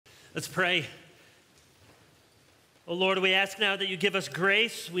Let's pray. Oh Lord, we ask now that you give us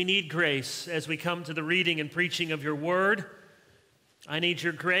grace. We need grace as we come to the reading and preaching of your word. I need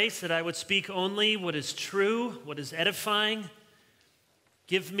your grace that I would speak only what is true, what is edifying.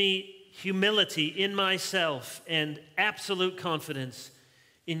 Give me humility in myself and absolute confidence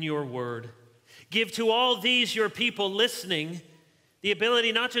in your word. Give to all these your people listening the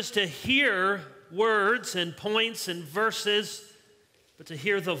ability not just to hear words and points and verses, but to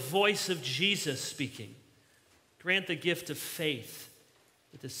hear the voice of Jesus speaking. Grant the gift of faith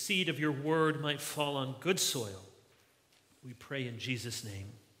that the seed of your word might fall on good soil. We pray in Jesus' name.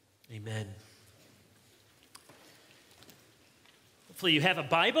 Amen. Hopefully you have a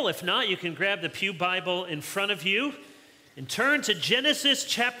Bible. If not, you can grab the Pew Bible in front of you and turn to Genesis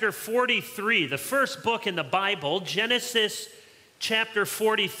chapter 43, the first book in the Bible, Genesis chapter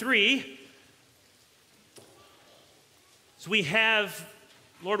 43. So we have,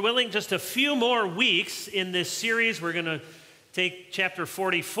 Lord willing, just a few more weeks in this series. We're going to take chapter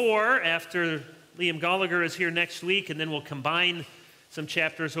 44 after Liam Gallagher is here next week, and then we'll combine some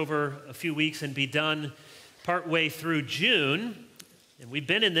chapters over a few weeks and be done partway through June. And we've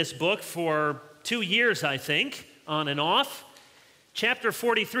been in this book for 2 years, I think, on and off. Chapter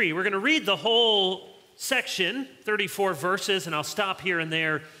 43, we're going to read the whole section, 34 verses, and I'll stop here and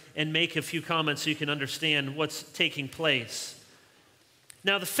there and make a few comments so you can understand what's taking place.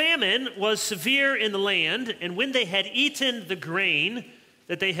 Now the famine was severe in the land, and when they had eaten the grain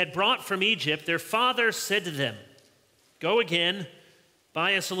that they had brought from Egypt, their father said to them, "Go again,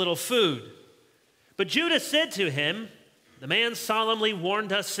 buy us a little food." But Judah said to him, "The man solemnly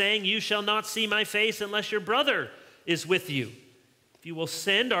warned us, saying, 'You shall not see my face unless your brother is with you. If you will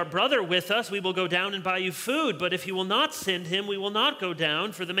send our brother with us, we will go down and buy you food. But if you will not send him, we will not go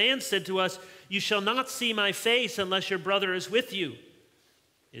down. For the man said to us, you shall not see my face unless your brother is with you.'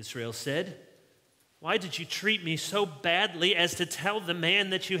 Israel said, 'Why did you treat me so badly as to tell the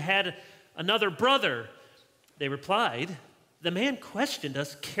man that you had another brother?' They replied, 'The man questioned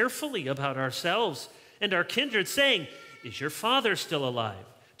us carefully about ourselves and our kindred, saying, "Is your father still alive?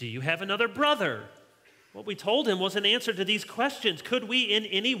 Do you have another brother?" What we told him was an answer to these questions. Could we in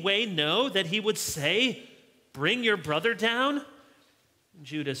any way know that he would say, 'Bring your brother down'?" And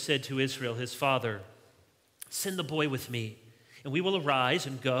Judah said to Israel, his father, "Send the boy with me, and we will arise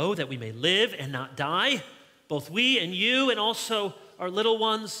and go, that we may live and not die, both we and you and also our little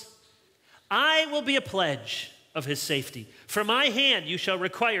ones. I will be a pledge of his safety. From my hand you shall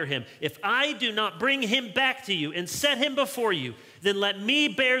require him. If I do not bring him back to you and set him before you, then let me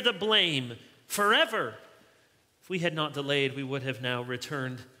bear the blame forever." If we had not delayed, we would have now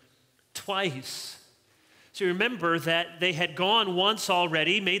returned twice. So remember that they had gone once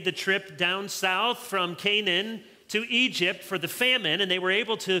already, made the trip down south from Canaan to Egypt for the famine, and they were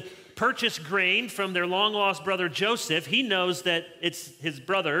able to purchase grain from their long-lost brother Joseph. He knows that it's his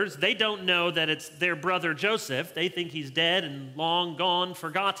brothers. They don't know that it's their brother Joseph. They think he's dead and long gone,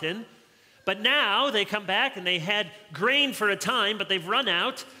 forgotten. But now they come back and they had grain for a time, but they've run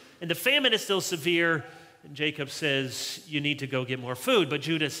out, and the famine is still severe. And Jacob says, "You need to go get more food." But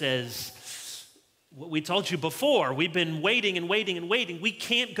Judah says, "We told you before. We've been waiting and waiting and waiting. We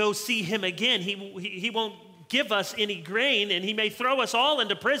can't go see him again. He won't give us any grain, and he may throw us all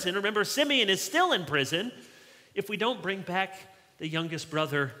into prison." Remember, Simeon is still in prison if we don't bring back the youngest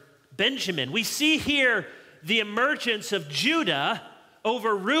brother, Benjamin. We see here the emergence of Judah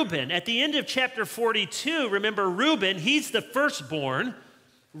over Reuben. At the end of chapter 42, remember Reuben, he's the firstborn.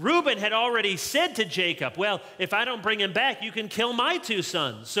 Reuben had already said to Jacob, "Well, if I don't bring him back, you can kill my 2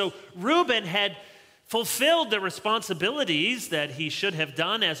 sons." So Reuben had fulfilled the responsibilities that he should have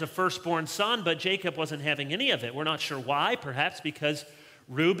done as a firstborn son, but Jacob wasn't having any of it. We're not sure why, perhaps because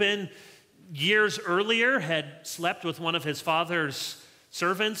Reuben years earlier had slept with one of his father's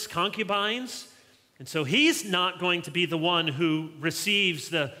servants, concubines, and so he's not going to be the one who receives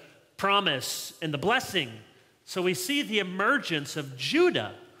the promise and the blessing. So we see the emergence of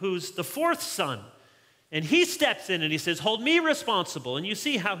Judah, who's the 4th son, and he steps in and he says, "Hold me responsible." And you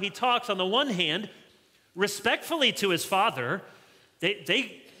see how he talks on the one hand respectfully to his father.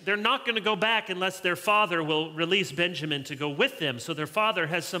 They're not going to go back unless their father will release Benjamin to go with them. So their father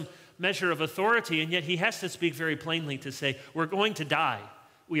has some measure of authority, and yet he has to speak very plainly to say, "We're going to die.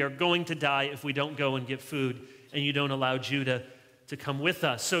 We are going to die if we don't go and get food, and you don't allow Judah to come with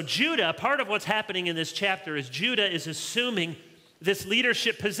us." So Judah, part of what's happening in this chapter is Judah is assuming this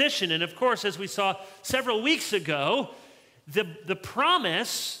leadership position. And of course, as we saw several weeks ago, the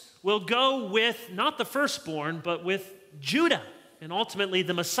promise will go with not the firstborn, but with Judah. And ultimately,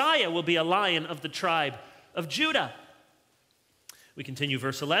 the Messiah will be a lion of the tribe of Judah. We continue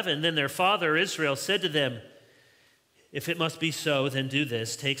verse 11. Then their father Israel said to them, if it must be so, then do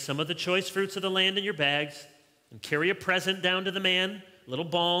this. Take some of the choice fruits of the land in your bags and carry a present down to the man, a little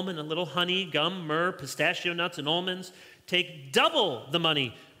balm and a little honey, gum, myrrh, pistachio nuts, and almonds. Take double the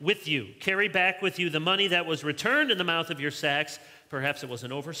money with you. Carry back with you the money that was returned in the mouth of your sacks. Perhaps it was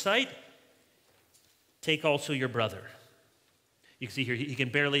an oversight. Take also your brother. You can see here, he can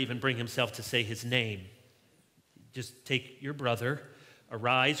barely even bring himself to say his name. Just take your brother,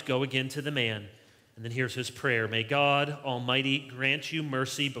 arise, go again to the man. And then here's his prayer. May God Almighty grant you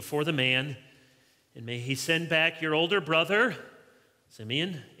mercy before the man, and may he send back your older brother,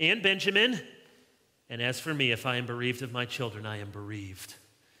 Simeon, and Benjamin. And as for me, if I am bereaved of my children, I am bereaved.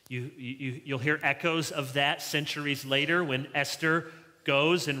 You'll hear echoes of that centuries later when Esther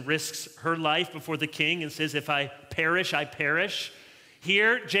goes and risks her life before the king and says, if I perish, I perish.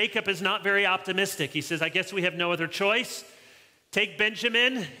 Here, Jacob is not very optimistic. He says, I guess we have no other choice. Take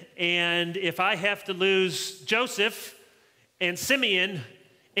Benjamin, and if I have to lose Joseph and Simeon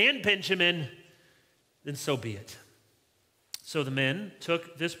and Benjamin, then so be it. So the men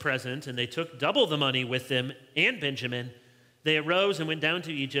took this present, and they took double the money with them and Benjamin. They arose and went down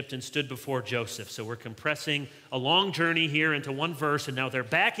to Egypt and stood before Joseph. So we're compressing a long journey here into one verse, and now they're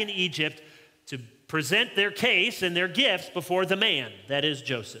back in Egypt to present their case and their gifts before the man, that is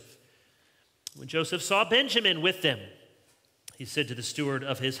Joseph. When Joseph saw Benjamin with them, he said to the steward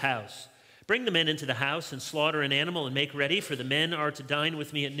of his house, bring the men into the house and slaughter an animal and make ready, for the men are to dine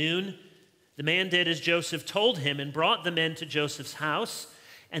with me at noon. The man did as Joseph told him and brought the men to Joseph's house.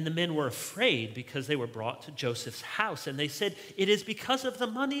 And the men were afraid because they were brought to Joseph's house. And they said, it is because of the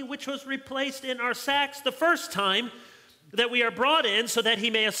money which was replaced in our sacks the first time that we are brought in, so that he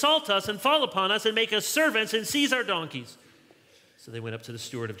may assault us and fall upon us and make us servants and seize our donkeys. So they went up to the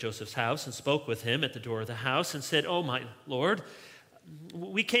steward of Joseph's house and spoke with him at the door of the house and said, oh, my Lord,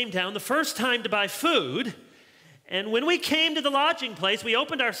 we came down the first time to buy food. And when we came to the lodging place, we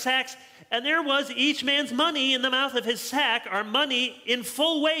opened our sacks, and there was each man's money in the mouth of his sack, our money in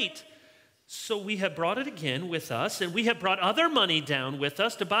full weight. So we have brought it again with us, and we have brought other money down with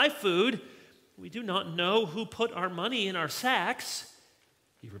us to buy food. We do not know who put our money in our sacks.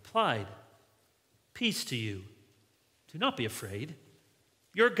 He replied, peace to you. Do not be afraid.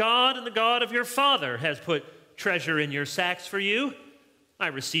 Your God and the God of your father has put treasure in your sacks for you. I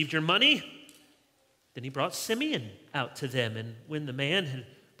received your money. Then he brought Simeon out to them, and when the man had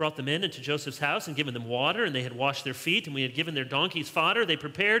brought them in into Joseph's house and given them water, and they had washed their feet, and we had given their donkeys fodder, they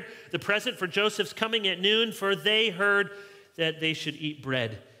prepared the present for Joseph's coming at noon, for they heard that they should eat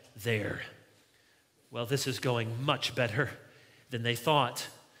bread there. Well, this is going much better than they thought,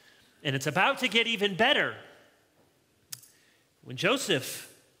 and it's about to get even better. When Joseph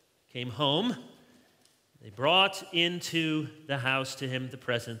came home, they brought into the house to him the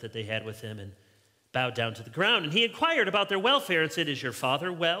present that they had with him and bowed down to the ground. And he inquired about their welfare and said, is your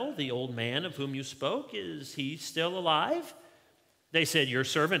father well, the old man of whom you spoke? Is he still alive? They said, your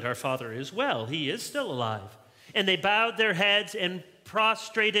servant, our father, is well. He is still alive. And they bowed their heads and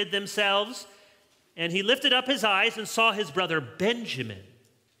prostrated themselves. And he lifted up his eyes and saw his brother Benjamin,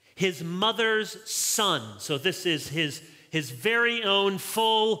 his mother's son. So this is his very own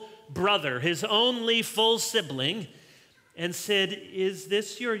full brother, his only full sibling, and said, is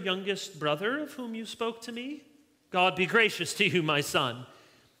this your youngest brother of whom you spoke to me? God be gracious to you, my son.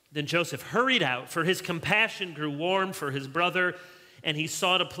 Then Joseph hurried out, for his compassion grew warm for his brother, and he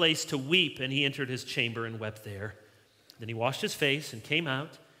sought a place to weep, and he entered his chamber and wept there. Then he washed his face and came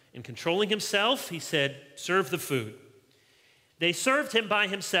out, and controlling himself, he said, serve the food. They served him by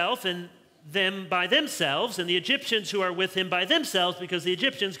himself, and them by themselves, and the Egyptians who are with him by themselves, because the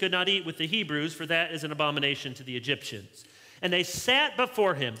Egyptians could not eat with the Hebrews, for that is an abomination to the Egyptians. And they sat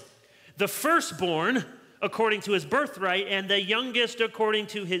before him, the firstborn according to his birthright, and the youngest according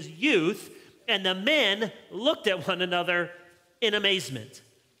to his youth, and the men looked at one another in amazement.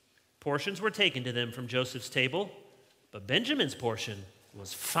 Portions were taken to them from Joseph's table, but Benjamin's portion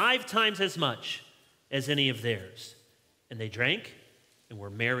was 5 times as much as any of theirs. And they drank and were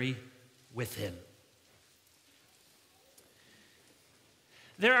merry with him.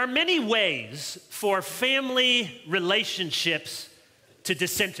 There are many ways for family relationships to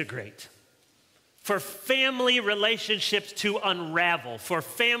disintegrate, for family relationships to unravel, for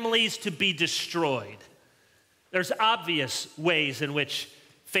families to be destroyed. There's obvious ways in which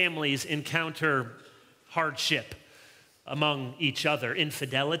families encounter hardship among each other.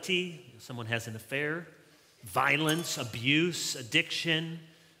 Infidelity, someone has an affair, violence, abuse, addiction,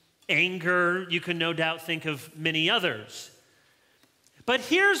 anger. You can no doubt think of many others. But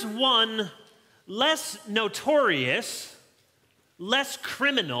here's one less notorious, less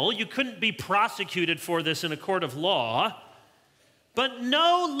criminal. You couldn't be prosecuted for this in a court of law, but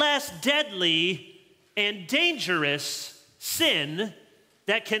no less deadly and dangerous sin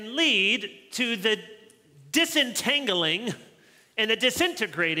that can lead to the disentangling and the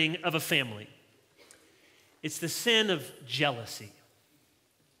disintegrating of a family. It's the sin of jealousy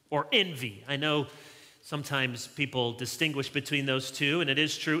or envy. I know sometimes people distinguish between those two, and it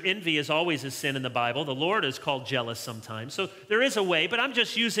is true. Envy is always a sin in the Bible. The Lord is called jealous sometimes. So there is a way, but I'm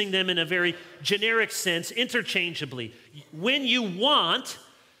just using them in a very generic sense, interchangeably. When you want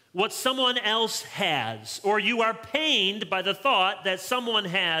what someone else has, or you are pained by the thought that someone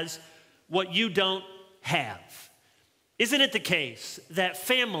has what you don't have. Isn't it the case that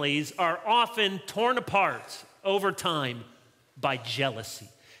families are often torn apart over time by jealousy?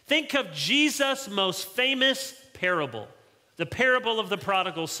 Think of Jesus' most famous parable, the parable of the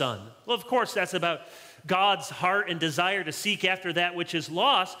prodigal son. Well, of course, that's about God's heart and desire to seek after that which is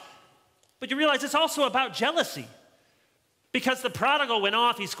lost, but you realize it's also about jealousy. Because the prodigal went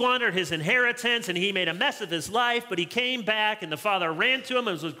off, he squandered his inheritance, and he made a mess of his life, but he came back, and the father ran to him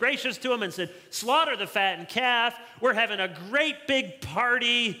and was gracious to him and said, slaughter the fattened calf. We're having a great big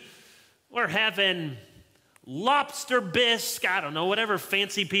party. We're having lobster bisque, I don't know, whatever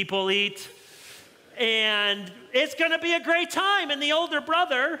fancy people eat. And it's going to be a great time. And the older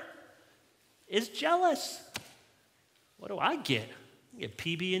brother is jealous. What do I get? I get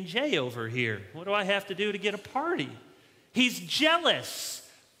PB&J over here. What do I have to do to get a party? He's jealous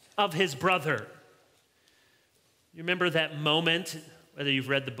of his brother. You remember that moment, whether you've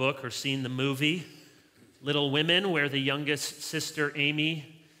read the book or seen the movie, Little Women, where the youngest sister, Amy,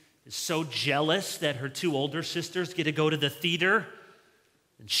 is so jealous that her two older sisters get to go to the theater,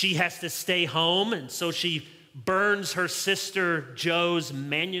 and she has to stay home, and so she burns her sister Joe's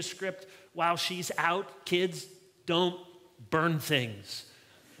manuscript while she's out. Kids, don't burn things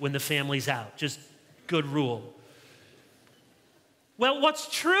when the family's out. Just good rule. Well, what's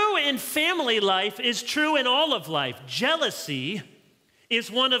true in family life is true in all of life. Jealousy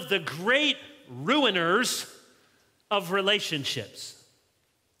is one of the great ruiners of relationships.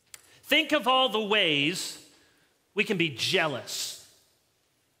 Think of all the ways we can be jealous.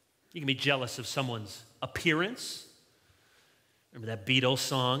 You can be jealous of someone's appearance. Remember that Beatles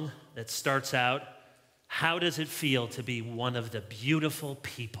song that starts out, how does it feel to be one of the beautiful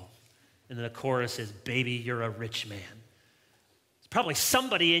people? And then the chorus is, baby, you're a rich man. Probably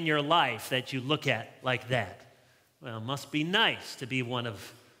somebody in your life that you look at like that. Well, it must be nice to be one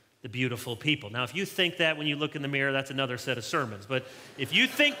of the beautiful people. Now, if you think that when you look in the mirror, that's another set of sermons. But if you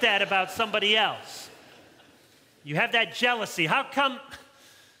think that about somebody else, you have that jealousy. How come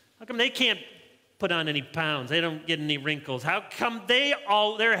they can't put on any pounds? They don't get any wrinkles. How come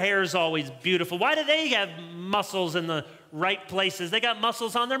their hair is always beautiful? Why do they have muscles in the right places? They got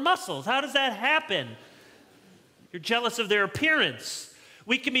muscles on their muscles. How does that happen? You're jealous of their appearance.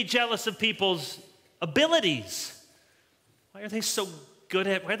 We can be jealous of people's abilities. Why are they so good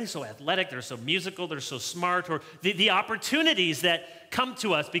at, why are they so athletic? They're so musical, they're so smart. Or the opportunities that come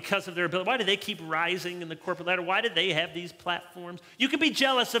to us because of their ability. Why do they keep rising in the corporate ladder? Why do they have these platforms? You can be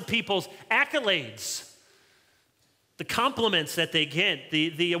jealous of people's accolades, the compliments that they get,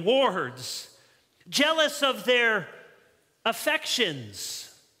 the awards. Jealous of their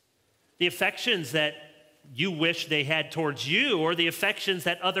affections, the affections that you wish they had towards you, or the affections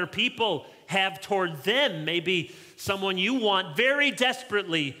that other people have toward them. Maybe someone you want very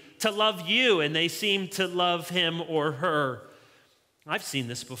desperately to love you, and they seem to love him or her. I've seen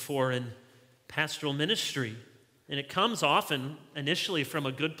this before in pastoral ministry, and it comes often initially from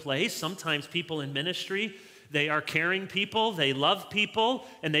a good place. Sometimes people in ministry, they are caring people, they love people,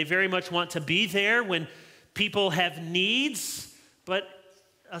 and they very much want to be there when people have needs, but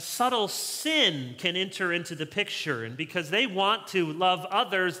a subtle sin can enter into the picture. And because they want to love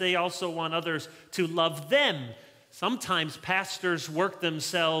others, they also want others to love them. Sometimes pastors work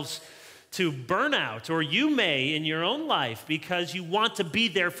themselves to burnout, or you may in your own life, because you want to be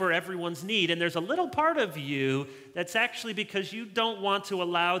there for everyone's need. And there's a little part of you that's actually because you don't want to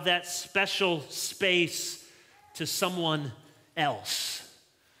allow that special space to someone else.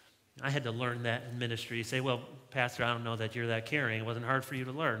 I had to learn that in ministry. You say, well, Pastor, I don't know that you're that caring. It wasn't hard for you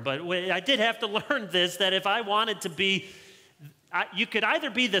to learn. But I did have to learn this, that if I wanted to be, you could either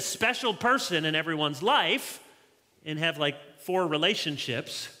be the special person in everyone's life and have like 4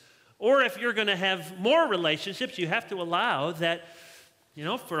 relationships, or if you're going to have more relationships, you have to allow that,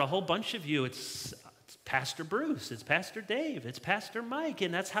 for a whole bunch of you, it's Pastor Bruce, it's Pastor Dave, it's Pastor Mike,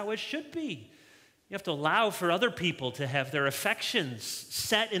 and that's how it should be. You have to allow for other people to have their affections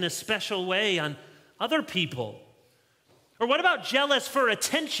set in a special way on other people. Or what about jealous for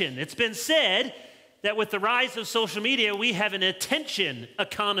attention? It's been said that with the rise of social media, we have an attention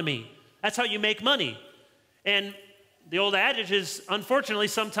economy. That's how you make money. And the old adage is unfortunately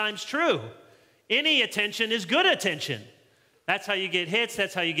sometimes true. Any attention is good attention. That's how you get hits,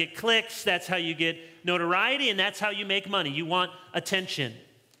 that's how you get clicks, that's how you get notoriety, and that's how you make money. You want attention.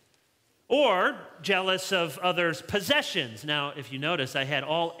 Or jealous of others' possessions. Now, if you notice, I had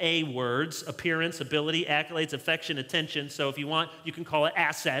all A words: appearance, ability, accolades, affection, attention. So if you want, you can call it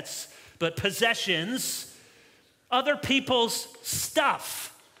assets. But possessions, other people's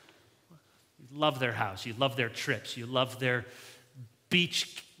stuff. You love their house, you love their trips, you love their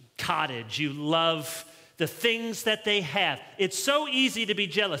beach cottage, you love the things that they have. It's so easy to be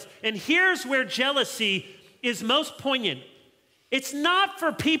jealous. And here's where jealousy is most poignant. It's not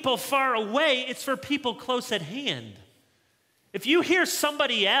for people far away, it's for people close at hand. If you hear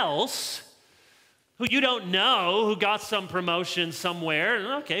somebody else who you don't know, who got some promotion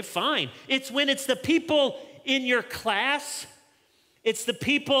somewhere, okay, fine. It's when it's the people in your class, it's the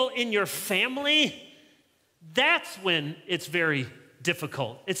people in your family, that's when it's very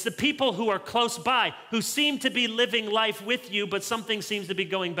difficult. It's the people who are close by, who seem to be living life with you, but something seems to be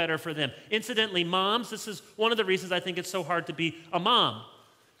going better for them. Incidentally, moms, this is one of the reasons I think it's so hard to be a mom.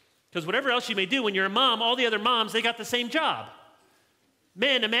 Because whatever else you may do, when you're a mom, all the other moms, they got the same job.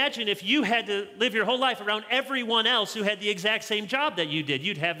 Man, imagine if you had to live your whole life around everyone else who had the exact same job that you did.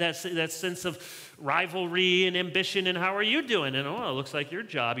 You'd have that sense of rivalry and ambition, and how are you doing? And oh, it looks like your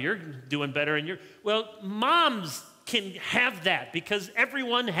job, you're doing better. And well, moms can have that because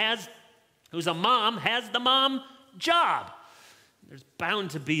everyone who's a mom has the mom job. There's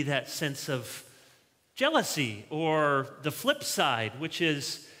bound to be that sense of jealousy, or the flip side, which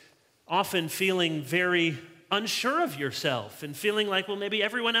is often feeling very unsure of yourself and feeling like, well, maybe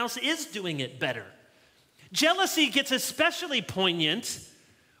everyone else is doing it better. Jealousy gets especially poignant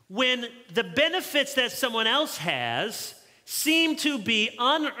when the benefits that someone else has seem to be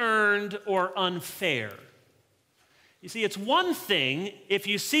unearned or unfair. You see, it's one thing if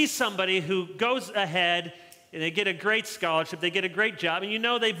you see somebody who goes ahead and they get a great scholarship, they get a great job, and you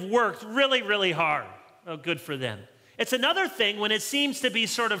know they've worked really, really hard. Oh, good for them. It's another thing when it seems to be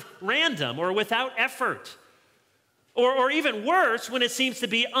sort of random or without effort. Or even worse, when it seems to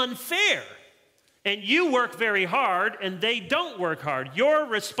be unfair. And you work very hard and they don't work hard. You're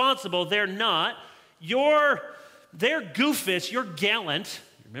responsible, they're not. They're goofus, you're gallant.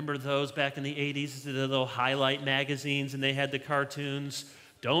 Remember those back in the 80s, the little highlight magazines, and they had the cartoons?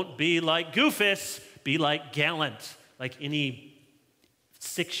 Don't be like Goofus, be like gallant. Like any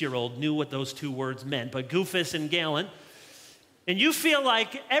 6-year-old knew what those two words meant, but Goofus and gallant. And you feel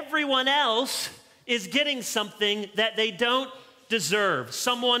like everyone else is getting something that they don't deserve.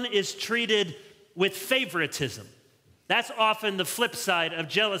 Someone is treated with favoritism. That's often the flip side of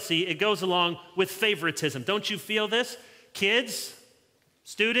jealousy. It goes along with favoritism. Don't you feel this? Kids,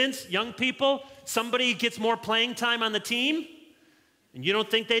 students, young people, somebody gets more playing time on the team and you don't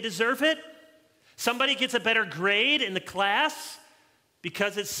think they deserve it? Somebody gets a better grade in the class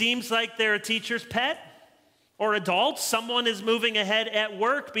because it seems like they're a teacher's pet? Or adults, someone is moving ahead at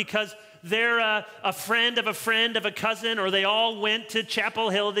work because they're a friend of a cousin, or they all went to Chapel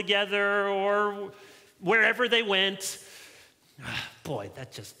Hill together, or wherever they went. Boy,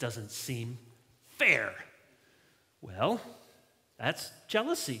 that just doesn't seem fair. Well, that's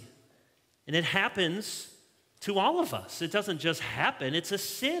jealousy. And it happens to all of us. It doesn't just happen, it's a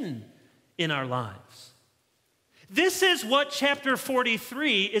sin in our lives. This is what chapter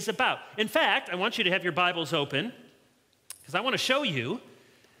 43 is about. In fact, I want you to have your Bibles open because I want to show you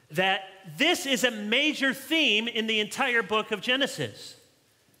that this is a major theme in the entire book of Genesis.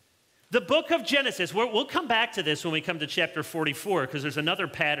 The book of Genesis, we'll come back to this when we come to chapter 44 because there's another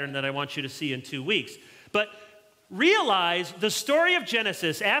pattern that I want you to see in 2 weeks. But realize the story of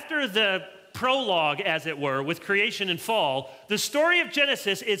Genesis, after the prologue, as it were, with creation and fall, the story of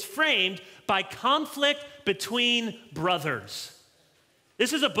Genesis is framed by conflict between brothers.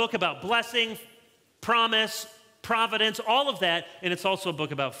 This is a book about blessing, promise, providence, all of that, and it's also a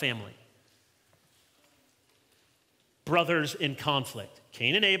book about family. Brothers in conflict.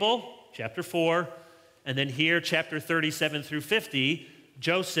 Cain and Abel, chapter 4, and then here, chapter 37 through 50,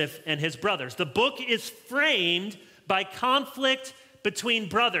 Joseph and his brothers. The book is framed by conflict between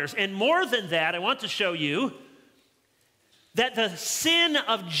brothers. And more than that, I want to show you that the sin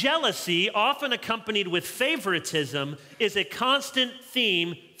of jealousy, often accompanied with favoritism, is a constant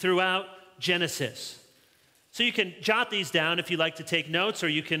theme throughout Genesis. So you can jot these down if you like to take notes, or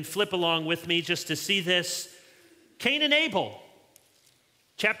you can flip along with me just to see this. Cain and Abel,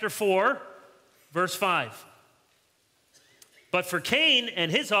 chapter 4, verse 5. But for Cain and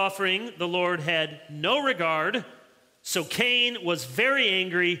his offering, the Lord had no regard. So Cain was very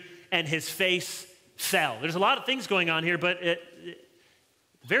angry, and his face fell. There's a lot of things going on here, but at the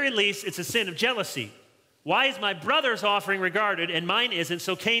very least, it's a sin of jealousy. Why is my brother's offering regarded and mine isn't?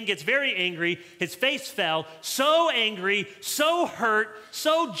 So Cain gets very angry. His face fell. So angry, so hurt,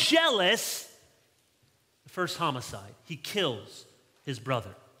 so jealous. The first homicide. He kills his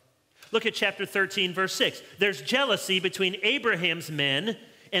brother. Look at chapter 13, verse 6. There's jealousy between Abraham's men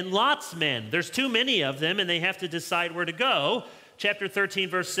and Lot's men. There's too many of them, and they have to decide where to go. Chapter 13,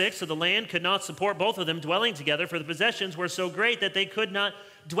 verse 6. So the land could not support both of them dwelling together, for the possessions were so great that they could not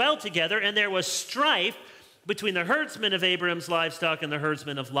dwell together, and there was strife between the herdsmen of Abraham's livestock and the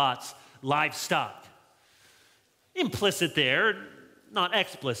herdsmen of Lot's livestock. Implicit there, not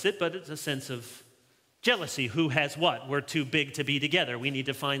explicit, but it's a sense of jealousy. Who has what? We're too big to be together. We need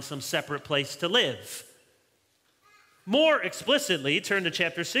to find some separate place to live. More explicitly, turn to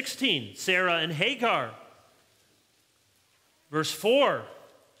chapter 16, Sarah and Hagar. Verse 4.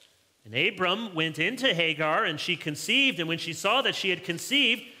 And Abram went into Hagar, and she conceived, and when she saw that she had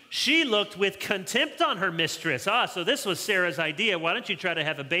conceived, she looked with contempt on her mistress. So this was Sarah's idea. Why don't you try to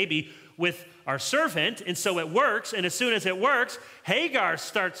have a baby with our servant? And so it works, and as soon as it works, Hagar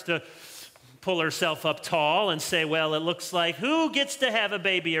starts to pull herself up tall and say, well, it looks like who gets to have a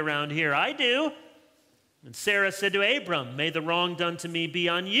baby around here? I do. And Sarah said to Abram, may the wrong done to me be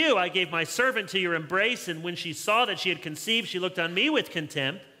on you. I gave my servant to your embrace, and when she saw that she had conceived, she looked on me with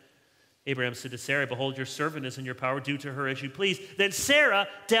contempt. Abraham said to Sarah, behold, your servant is in your power. Do to her as you please. Then Sarah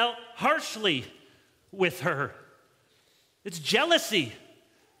dealt harshly with her. It's jealousy.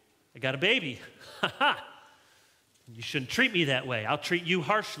 I got a baby. Ha ha. You shouldn't treat me that way. I'll treat you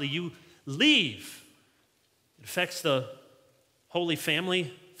harshly. You leave. It affects the Holy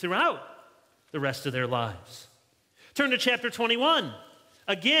Family throughout the rest of their lives. Turn to chapter 21.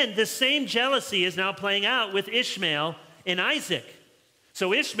 Again, this same jealousy is now playing out with Ishmael and Isaac.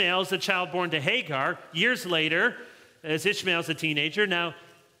 So Ishmael is the child born to Hagar. Years later, as Ishmael's a teenager, now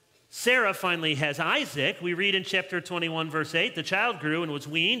Sarah finally has Isaac. We read in chapter 21, verse 8, the child grew and was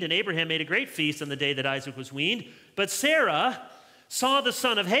weaned, and Abraham made a great feast on the day that Isaac was weaned. But Sarah saw the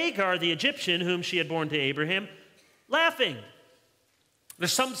son of Hagar, the Egyptian, whom she had borne to Abraham, laughing.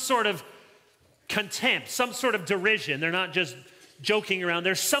 There's some sort of contempt, some sort of derision. They're not just joking around.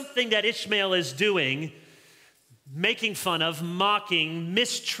 There's something that Ishmael is doing, making fun of, mocking,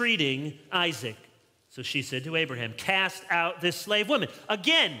 mistreating Isaac. So she said to Abraham, cast out this slave woman.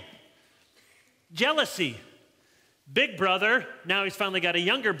 Again, jealousy. Big brother, now he's finally got a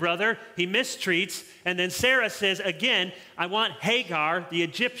younger brother, he mistreats, and then Sarah says, again, I want Hagar, the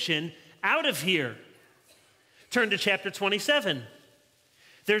Egyptian, out of here. Turn to chapter 27.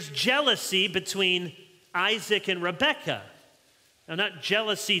 There's jealousy between Isaac and Rebekah. Now, not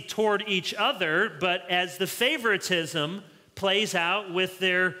jealousy toward each other, but as the favoritism plays out with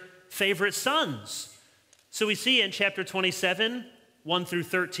their favorite sons. So we see in chapter 27, 1 through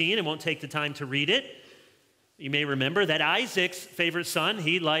 13, I won't take the time to read it. You may remember that Isaac's favorite son,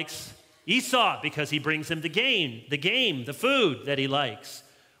 he likes Esau because he brings him the food that he likes.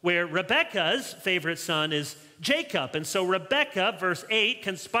 Where Rebekah's favorite son is Jacob. And so Rebekah, verse 8,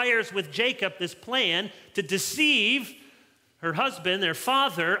 conspires with Jacob this plan to deceive her husband, their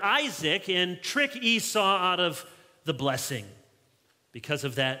father, Isaac, and trick Esau out of the blessing because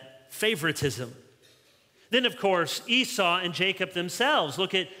of that favoritism. Then, of course, Esau and Jacob themselves.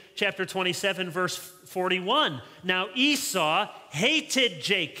 Look at chapter 27, verse 41. Now Esau hated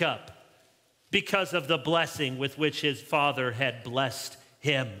Jacob because of the blessing with which his father had blessed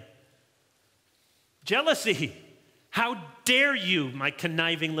him. Jealousy. How dare you, my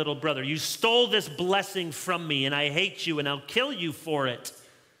conniving little brother? You stole this blessing from me, and I hate you, and I'll kill you for it.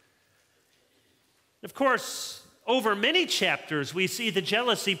 Of course, over many chapters, we see the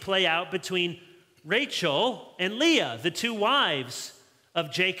jealousy play out between Rachel and Leah, the two wives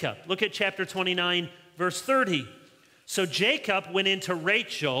of Jacob. Look at chapter 29, verse 30. So Jacob went into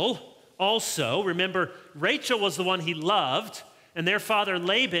Rachel also. Remember, Rachel was the one he loved, and their father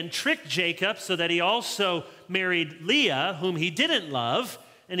Laban tricked Jacob so that he also married Leah, whom he didn't love,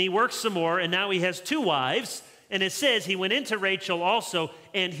 and he worked some more, and now he has two wives. And it says he went into Rachel also,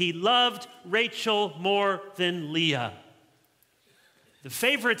 and he loved Rachel more than Leah. The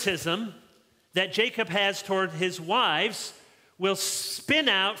favoritism that Jacob has toward his wives will spin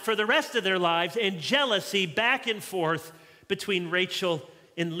out for the rest of their lives in jealousy back and forth between Rachel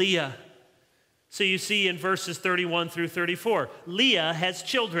and Leah. So you see in verses 31 through 34, Leah has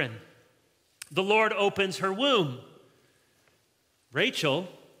children. The Lord opens her womb. Rachel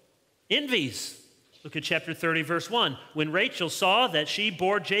envies. Look at chapter 30, verse 1. When Rachel saw that she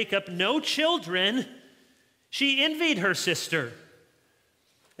bore Jacob no children, she envied her sister.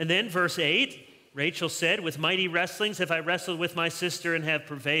 And then verse 8, Rachel said, with mighty wrestlings have I wrestled with my sister and have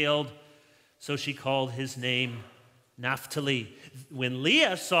prevailed. So she called his name Naphtali. When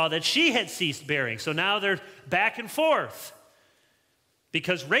Leah saw that she had ceased bearing, so now they're back and forth.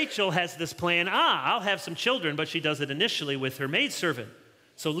 Because Rachel has this plan, I'll have some children, but she does it initially with her maidservant.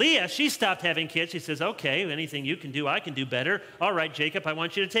 So Leah, she stopped having kids. She says, okay, anything you can do, I can do better. All right, Jacob, I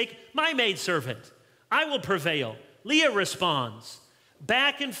want you to take my maidservant. I will prevail. Leah responds.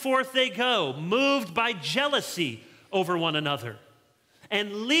 Back and forth they go, moved by jealousy over one another.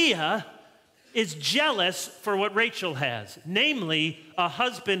 And Leah is jealous for what Rachel has, namely a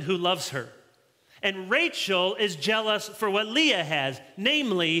husband who loves her. And Rachel is jealous for what Leah has,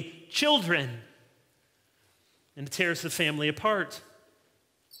 namely children. And it tears the family apart.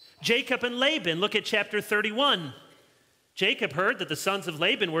 Jacob and Laban, look at chapter 31. Jacob heard that the sons of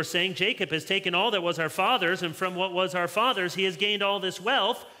Laban were saying, Jacob has taken all that was our father's, and from what was our father's he has gained all this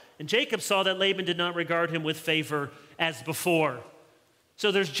wealth. And Jacob saw that Laban did not regard him with favor as before.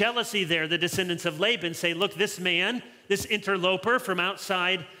 So there's jealousy there. The descendants of Laban say, look, this man, this interloper from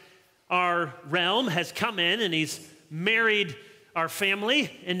outside our realm has come in and he's married our family,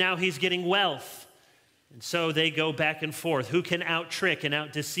 and now he's getting wealth. And so they go back and forth. Who can out-trick and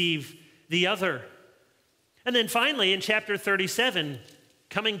out-deceive the other? And then finally, in chapter 37,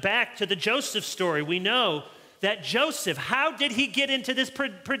 coming back to the Joseph story, we know that Joseph, how did he get into this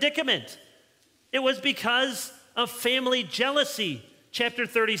predicament? It was because of family jealousy. Chapter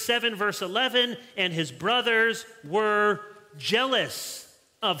 37, verse 11, and his brothers were jealous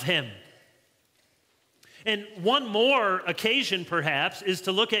of him. And one more occasion, perhaps, is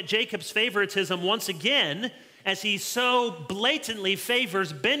to look at Jacob's favoritism once again as he so blatantly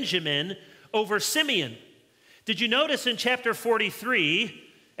favors Benjamin over Simeon. Did you notice in chapter 43,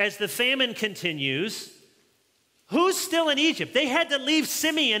 as the famine continues, who's still in Egypt? They had to leave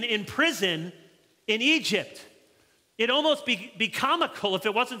Simeon in prison in Egypt. It'd almost be comical if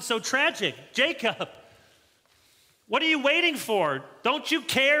it wasn't so tragic. Jacob, what are you waiting for? Don't you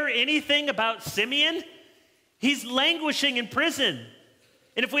care anything about Simeon? He's languishing in prison.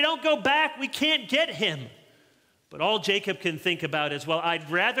 And if we don't go back, we can't get him. But all Jacob can think about is, well, I'd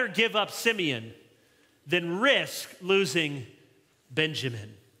rather give up Simeon than risk losing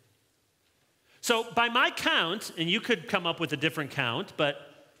Benjamin. So by my count, and you could come up with a different count, but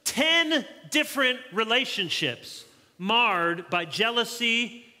 10 different relationships marred by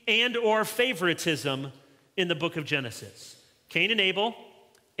jealousy and or favoritism in the book of Genesis. Cain and Abel,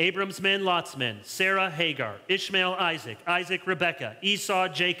 Abram's men, Lot's men, Sarah, Hagar, Ishmael, Isaac, Isaac, Rebekah, Esau,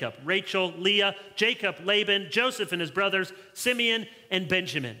 Jacob, Rachel, Leah, Jacob, Laban, Joseph and his brothers, Simeon and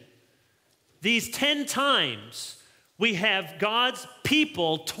Benjamin. These 10 times we have God's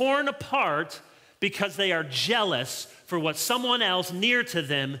people torn apart because they are jealous for what someone else near to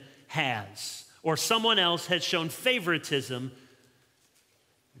them has, or someone else has shown favoritism,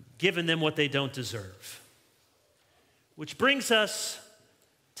 given them what they don't deserve. Which brings us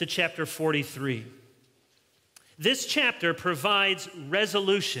to chapter 43. This chapter provides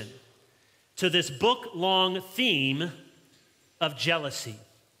resolution to this book-long theme of jealousy.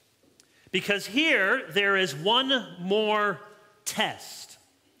 Because here there is one more test.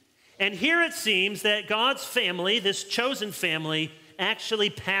 And here it seems that God's family, this chosen family, actually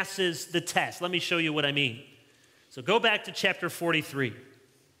passes the test. Let me show you what I mean. So go back to chapter 43.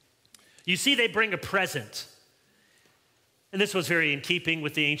 You see they bring a present. And this was very in keeping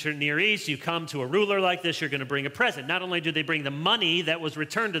with the ancient Near East. You come to a ruler like this, you're going to bring a present. Not only do they bring the money that was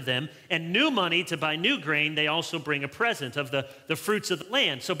returned to them and new money to buy new grain, they also bring a present of the fruits of the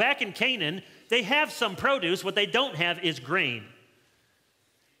land. So back in Canaan, they have some produce. What they don't have is grain.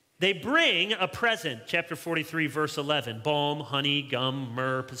 They bring a present, chapter 43, verse 11, balm, honey, gum,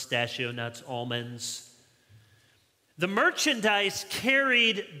 myrrh, pistachio nuts, almonds. The merchandise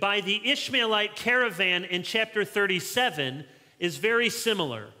carried by the Ishmaelite caravan in chapter 37 is very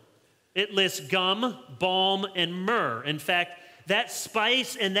similar. It lists gum, balm, and myrrh. In fact, that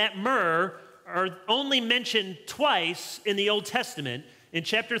spice and that myrrh are only mentioned twice in the Old Testament, in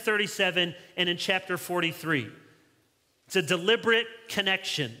chapter 37 and in chapter 43. It's a deliberate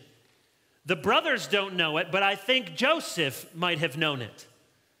connection. The brothers don't know it, but I think Joseph might have known it.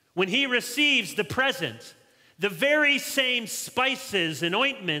 When he receives the present, the very same spices and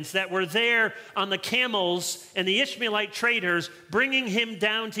ointments that were there on the camels and the Ishmaelite traders bringing him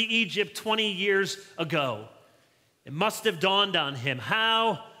down to Egypt 20 years ago. It must have dawned on him,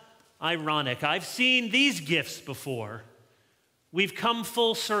 how ironic. I've seen these gifts before, We've come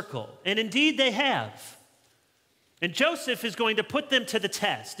full circle. And indeed they have. And Joseph is going to put them to the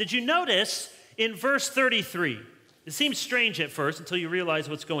test. Did you notice in verse 33? It seems strange at first until you realize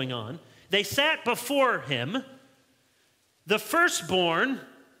what's going on. They sat before him, the firstborn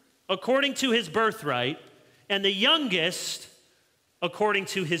according to his birthright, and the youngest according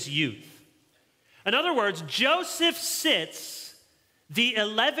to his youth. In other words, Joseph sits the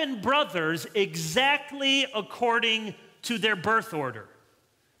 11 brothers exactly according to their birth order.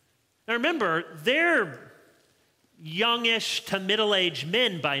 Now remember, they're youngish to middle-aged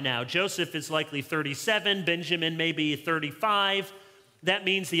men by now. Joseph is likely 37, Benjamin maybe 35. That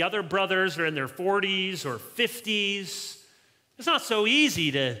means the other brothers are in their 40s or 50s. It's not so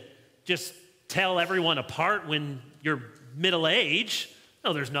easy to just tell everyone apart when you're middle-aged.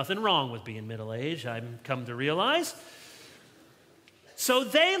 No, there's nothing wrong with being middle-aged, I've come to realize. So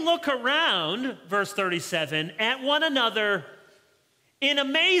they look around, verse 37, at one another in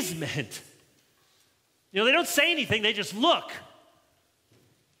amazement. You know, they don't say anything, they just look.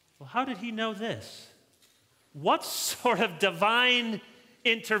 Well, how did he know this? What sort of divine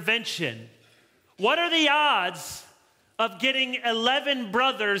intervention? What are the odds of getting 11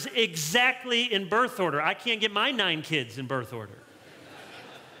 brothers exactly in birth order? I can't get my 9 kids in birth order.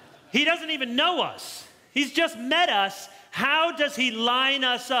 He doesn't even know us. He's just met us. How does he line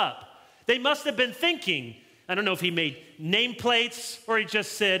us up? They must have been thinking. I don't know if he made nameplates or he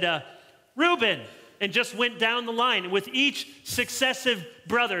just said, Reuben, and just went down the line. And with each successive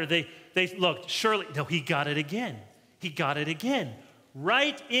brother, they looked. Surely, no, he got it again. He got it again.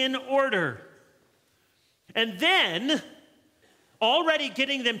 Right in order. And then, already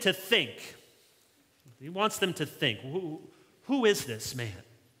getting them to think. He wants them to think, who is this man?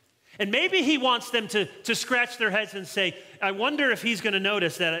 And maybe he wants them to scratch their heads and say, I wonder if he's going to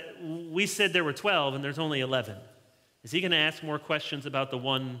notice that we said there were 12 and there's only 11. Is he going to ask more questions about the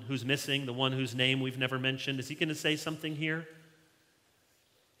one who's missing, the one whose name we've never mentioned? Is he going to say something here?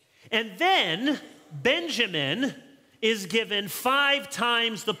 And then Benjamin is given 5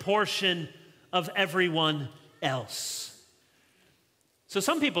 times the portion of everyone else. So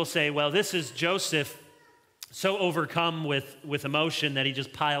some people say, well, this is Joseph so overcome with emotion that he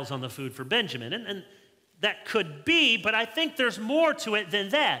just piles on the food for Benjamin. And that could be, but I think there's more to it than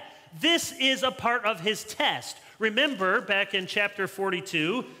that. This is a part of his test. Remember, back in chapter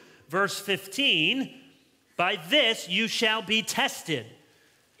 42, verse 15, by this you shall be tested.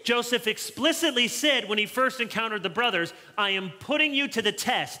 Joseph explicitly said when he first encountered the brothers, I am putting you to the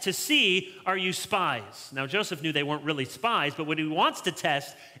test to see, are you spies? Now, Joseph knew they weren't really spies, but what he wants to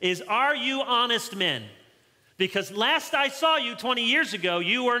test is, are you honest men? Because last I saw you 20 years ago,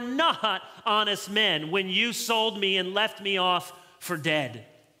 you were not honest men when you sold me and left me off for dead.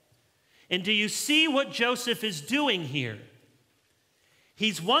 And do you see what Joseph is doing here?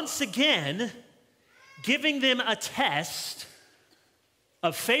 He's once again giving them a test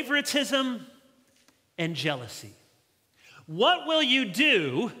of favoritism and jealousy. What will you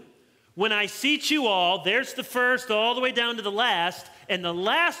do when I seat you all, there's the first all the way down to the last, and the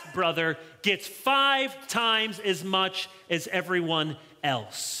last brother gets 5 times as much as everyone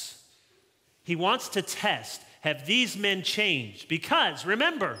else? He wants to test, have these men changed? Because,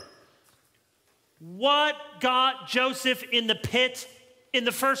 remember, what got Joseph in the pit in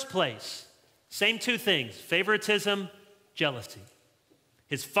the first place? Same 2 things, favoritism, jealousy.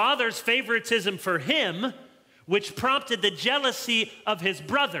 His father's favoritism for him, which prompted the jealousy of his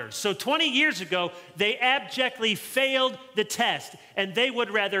brothers. So 20 years ago, they abjectly failed the test, and they would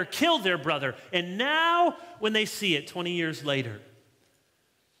rather kill their brother. And now, when they see it 20 years later,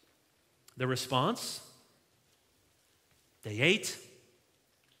 the response? They ate,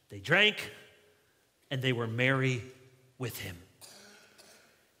 they drank, and they were merry with him.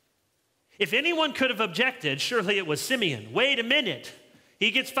 If anyone could have objected, surely it was Simeon. Wait a minute. He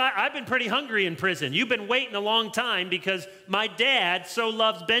gets 5. I've been pretty hungry in prison. You've been waiting a long time because my dad so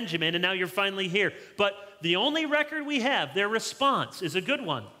loves Benjamin, and now you're finally here. But the only record we have, their response is a good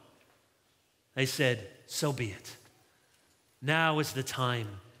one. They said, so be it. Now is the time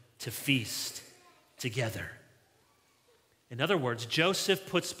to feast together. In other words, Joseph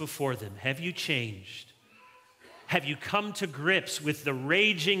puts before them, have you changed? Have you come to grips with the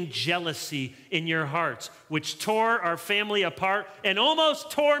raging jealousy in your hearts, which tore our family apart and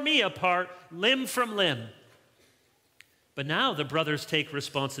almost tore me apart, limb from limb? But now the brothers take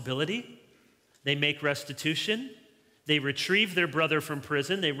responsibility. They make restitution. They retrieve their brother from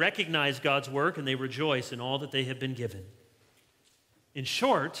prison. They recognize God's work, and they rejoice in all that they have been given. In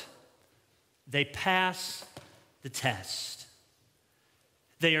short, they pass the test.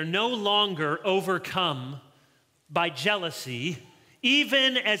 They are no longer overcome by jealousy,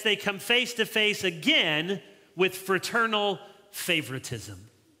 even as they come face to face again with fraternal favoritism.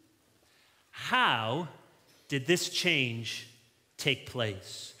 How did this change take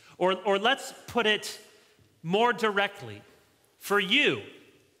place? Or let's put it more directly. For you,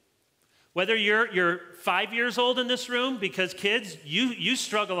 whether you're 5 years old in this room, because kids, you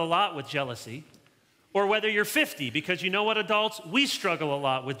struggle a lot with jealousy, or whether you're 50, because you know what, adults, we struggle a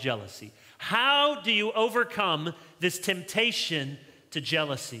lot with jealousy. How do you overcome this temptation to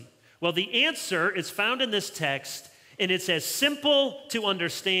jealousy? Well, the answer is found in this text, and it's as simple to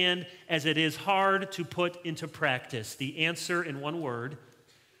understand as it is hard to put into practice. The answer in one word: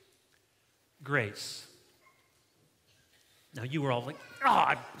 grace. Now, you were all like,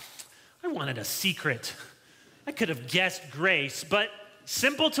 oh, I wanted a secret. I could have guessed grace, but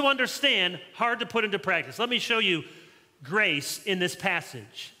simple to understand, hard to put into practice. Let me show you grace in this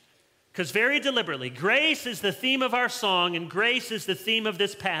passage. Because very deliberately, grace is the theme of our song, and grace is the theme of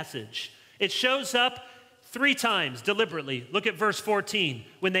this passage. It shows up 3 times deliberately. Look at verse 14.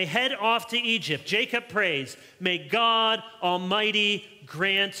 When they head off to Egypt, Jacob prays, "May God Almighty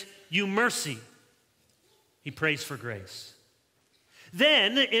grant you mercy." He prays for grace.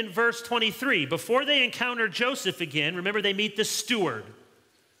 Then in verse 23, before they encounter Joseph again, remember they meet the steward.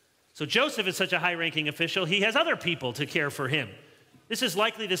 So Joseph is such a high-ranking official, he has other people to care for him. This is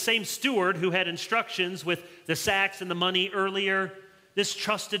likely the same steward who had instructions with the sacks and the money earlier, this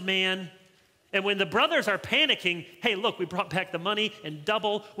trusted man. And when the brothers are panicking, hey, look, we brought back the money and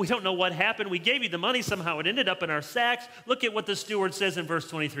double. We don't know what happened. We gave you the money. Somehow it ended up in our sacks. Look at what the steward says in verse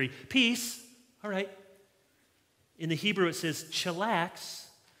 23. Peace. All right. In the Hebrew, it says chillax.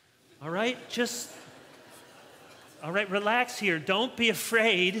 All right. All right, relax here. Don't be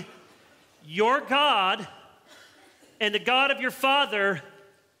afraid. Your God and the God of your father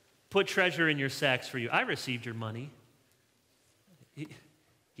put treasure in your sacks for you. I received your money.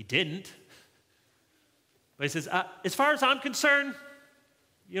 He didn't. But he says, as far as I'm concerned,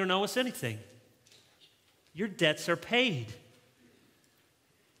 you don't owe us anything. Your debts are paid.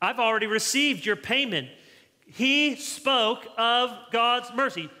 I've already received your payment. He spoke of God's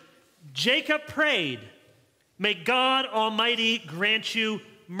mercy. Jacob prayed, "May God Almighty grant you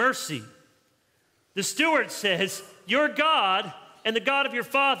mercy." The steward says, your God and the God of your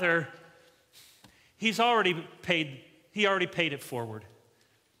father, he already paid it forward.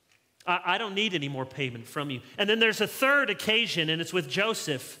 I don't need any more payment from you. And then there's a third occasion, and it's with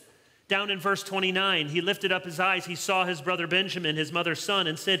Joseph. Down in verse 29, he lifted up his eyes. He saw his brother Benjamin, his mother's son,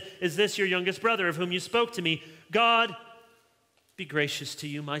 and said, "Is this your youngest brother of whom you spoke to me? God be gracious to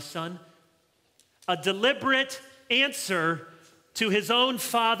you, my son." A deliberate answer to his own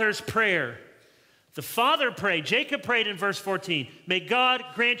father's prayer. The father prayed, Jacob prayed in verse 14, "May God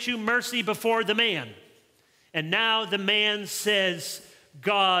grant you mercy before the man." And now the man says,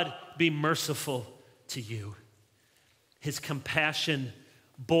 "God be merciful to you." His compassion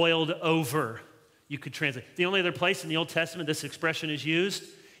boiled over. You could translate. The only other place in the Old Testament this expression is used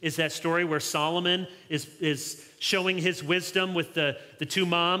is that story where Solomon is showing his wisdom with the 2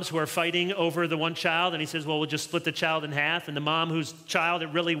 moms who are fighting over the one child. And he says, well, we'll just split the child in half. And the mom whose child it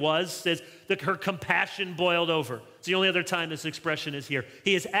really was says that her compassion boiled over. It's the only other time this expression is here.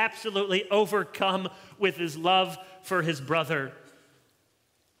 He is absolutely overcome with his love for his brother.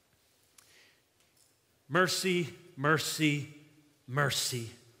 Mercy, mercy,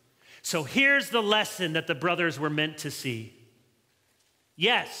 mercy. So here's the lesson that the brothers were meant to see.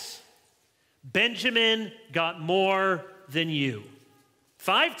 Yes, Benjamin got more than you,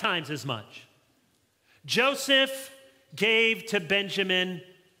 5 times as much. Joseph gave to Benjamin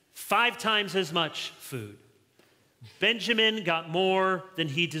 5 times as much food. Benjamin got more than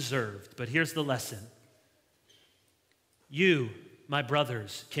he deserved. But here's the lesson. You, my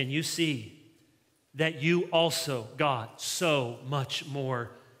brothers, can you see that you also got so much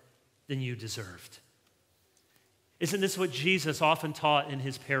more than you deserved? Isn't this what Jesus often taught in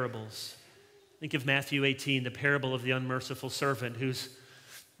his parables? Think of Matthew 18, the parable of the unmerciful servant who's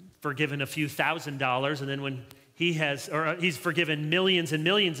forgiven a few $1,000s, and then when he's forgiven millions and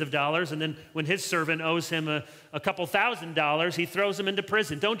millions of dollars, and then when his servant owes him a couple $1,000s, he throws him into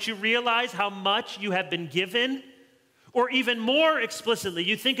prison. Don't you realize how much you have been given? Or even more explicitly,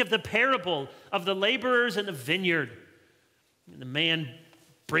 you think of the parable of the laborers in the vineyard. And the man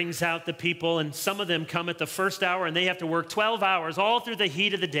brings out the people, and some of them come at the first hour, and they have to work 12 hours all through the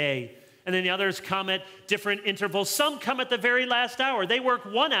heat of the day. And then the others come at different intervals. Some come at the very last hour. They work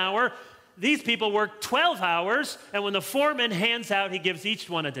 1 hour. These people work 12 hours, and when the foreman hands out, he gives each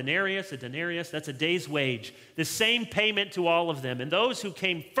one a denarius, that's a day's wage. The same payment to all of them. And those who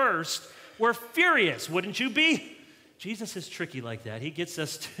came first were furious, wouldn't you be? Jesus is tricky like that. He gets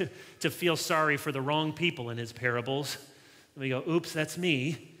us to feel sorry for the wrong people in his parables. And we go, oops, that's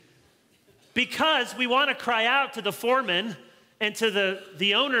me. Because we want to cry out to the foreman and to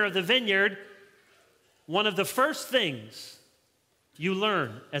the owner of the vineyard, one of the first things you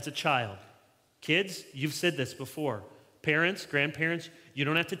learn as a child. Kids, you've said this before. Parents, grandparents, you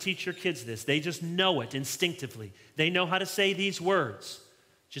don't have to teach your kids this. They just know it instinctively. They know how to say these words.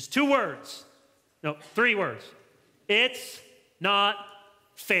 Just 2 words. No, 3 words. It's not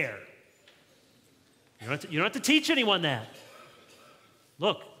fair. You don't have to teach anyone that.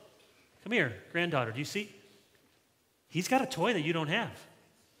 Look, come here, granddaughter. Do you see? He's got a toy that you don't have.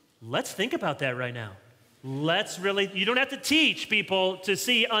 Let's think about that right now. You don't have to teach people to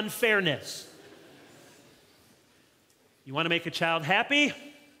see unfairness. You want to make a child happy?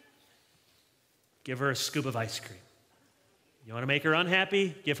 Give her a scoop of ice cream. You want to make her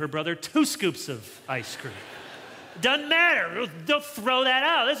unhappy? Give her brother 2 scoops of ice cream. Doesn't matter. Don't throw that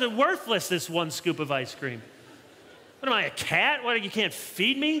out. This is worthless, this 1 scoop of ice cream. What am I, a cat? What, you can't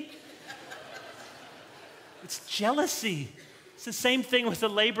feed me? It's jealousy. It's the same thing with the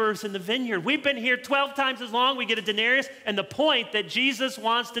laborers in the vineyard. We've been here 12 times as long. We get a denarius. And the point that Jesus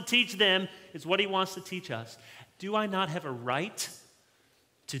wants to teach them is what he wants to teach us. Do I not have a right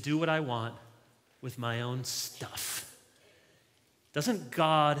to do what I want with my own stuff? Doesn't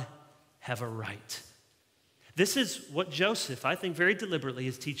God have a right? This is what Joseph, I think very deliberately,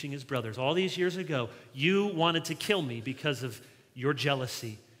 is teaching his brothers. All these years ago, you wanted to kill me because of your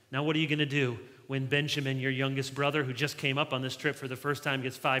jealousy. Now what are you going to do when Benjamin, your youngest brother, who just came up on this trip for the first time,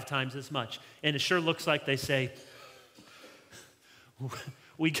 gets 5 times as much? And it sure looks like they say,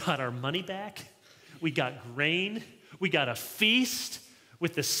 we got our money back, we got grain, we got a feast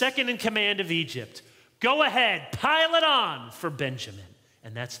with the second in command of Egypt. Go ahead, pile it on for Benjamin.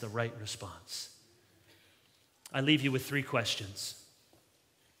 And that's the right response. I leave you with 3 questions.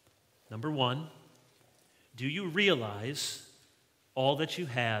 Number 1, do you realize all that you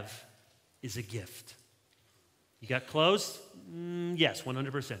have is a gift? You got clothes? Yes,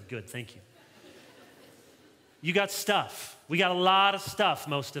 100%. Good, thank you. You got stuff. We got a lot of stuff,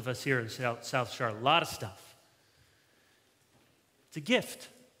 most of us here in South Charlotte, a lot of stuff. It's a gift.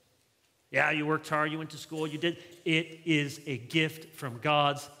 Yeah, you worked hard, you went to school, you did. It is a gift from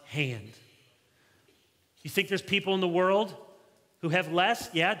God's hand. You think there's people in the world who have less?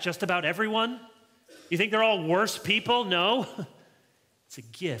 Yeah, just about everyone. You think they're all worse people? No. It's a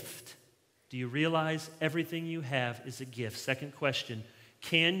gift. Do you realize everything you have is a gift? Second question,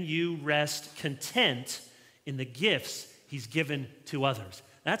 can you rest content in the gifts he's given to others?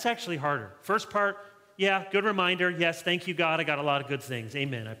 That's actually harder. First part, yeah, good reminder. Yes, thank you, God. I got a lot of good things.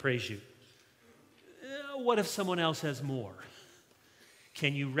 Amen. I praise you. What if someone else has more?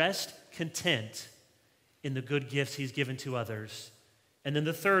 Can you rest content in the good gifts he's given to others? And then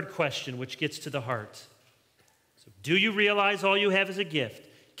the third question, which gets to the heart. So, do you realize all you have is a gift?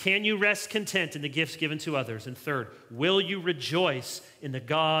 Can you rest content in the gifts given to others? And third, will you rejoice in the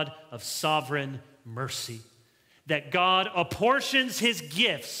God of sovereign mercy? That God apportions his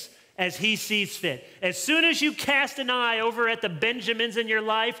gifts as he sees fit. As soon as you cast an eye over at the Benjamins in your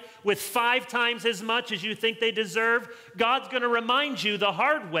life with 5 times as much as you think they deserve, God's going to remind you the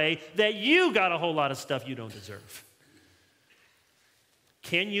hard way that you got a whole lot of stuff you don't deserve.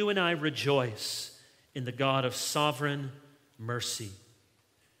 Can you and I rejoice in the God of sovereign mercy?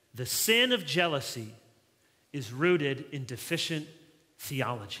 The sin of jealousy is rooted in deficient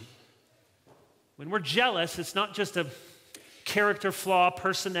theology. When we're jealous, it's not just a character flaw,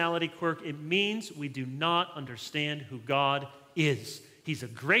 personality quirk. It means we do not understand who God is. He's a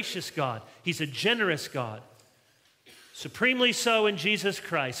gracious God. He's a generous God. Supremely so in Jesus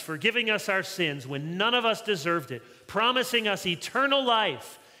Christ, forgiving us our sins when none of us deserved it, promising us eternal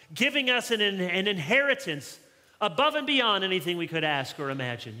life, giving us an inheritance above and beyond anything we could ask or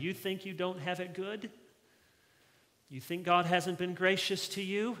imagine. You think you don't have it good? You think God hasn't been gracious to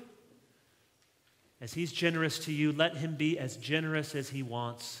you? As he's generous to you, let him be as generous as he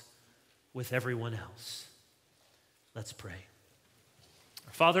wants with everyone else. Let's pray.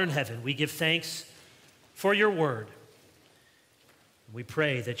 Our Father in heaven, we give thanks for your word. We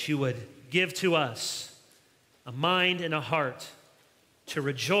pray that you would give to us a mind and a heart to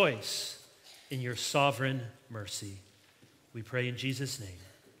rejoice in your sovereign mercy. We pray in Jesus' name.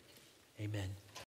 Amen.